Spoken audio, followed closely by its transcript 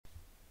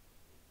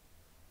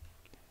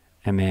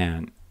A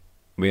man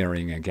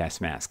wearing a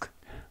gas mask.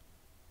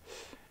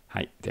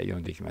 はい。では読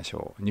んでいきまし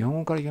ょう。日本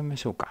語から読みま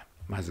しょうか。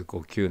まず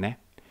5級ね。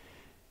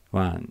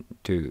1、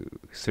2、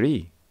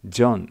3。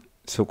ジョン、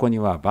そこに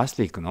はバス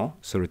で行くの？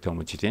それと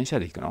も自転車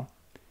で行くの？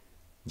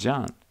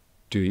 John,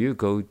 do you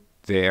go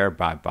there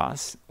by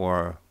bus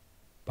or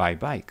by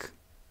bike?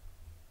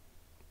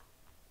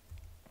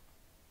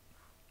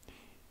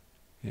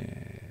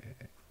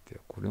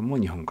 これも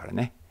日本から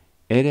ね。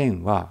エレ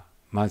ンは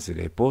まず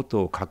レポー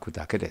トを書く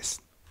だけで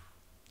す。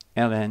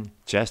Ellen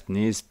just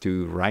needs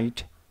to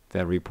write the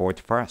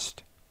report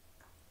first.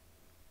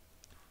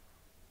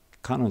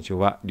 彼女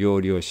は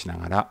料理をしな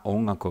がら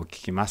音楽を聴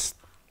きます。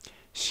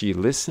She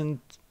listens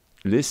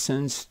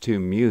to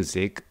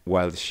music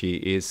while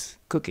she is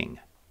cooking.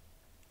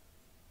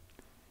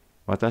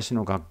 私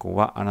の学校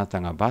はあな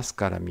たがバス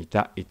から見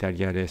たイタ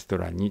リアレスト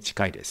ランに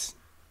近いです。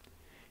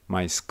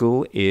My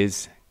school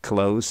is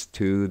close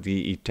to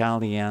the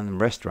Italian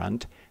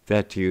restaurant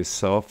that you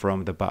saw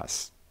from the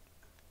bus.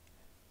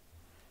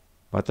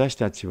 私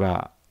たち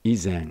は以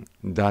前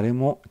誰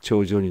も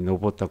頂上に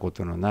登ったこ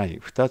とのない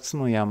2つ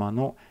の山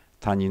の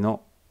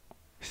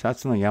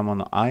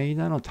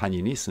間の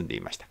谷に住んで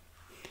いました。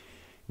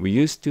We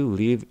used to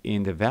live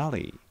in the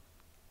valley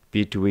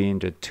between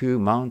the two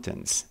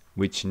mountains,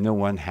 which no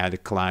one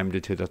had climbed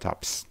to the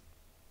tops.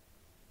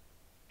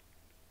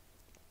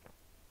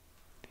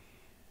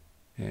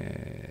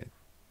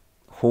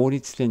 法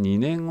律で2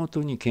年ご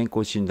とに健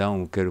康診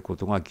断を受けるこ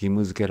とが義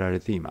務付けられ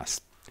ていま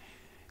す。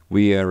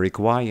We are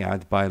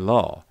required by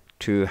law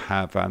to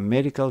have a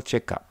medical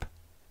checkup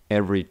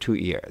every 2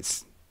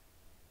 years.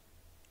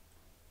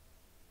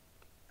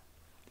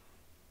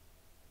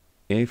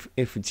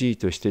 FFG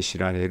として知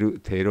られる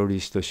テロリ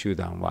スト集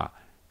団は、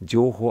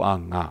情報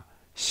案が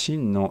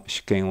真の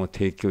主権を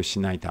提供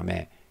しないた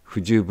め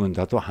不十分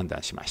だと判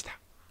断しました。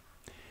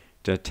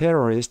The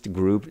terrorist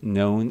group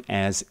known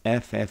as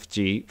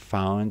FFG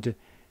found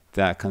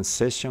the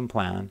concession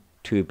plan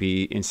to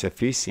be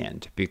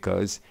insufficient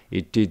because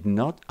it did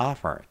not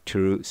offer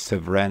true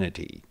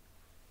sovereignty.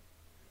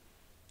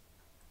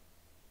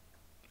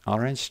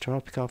 Orange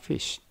tropical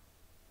fish.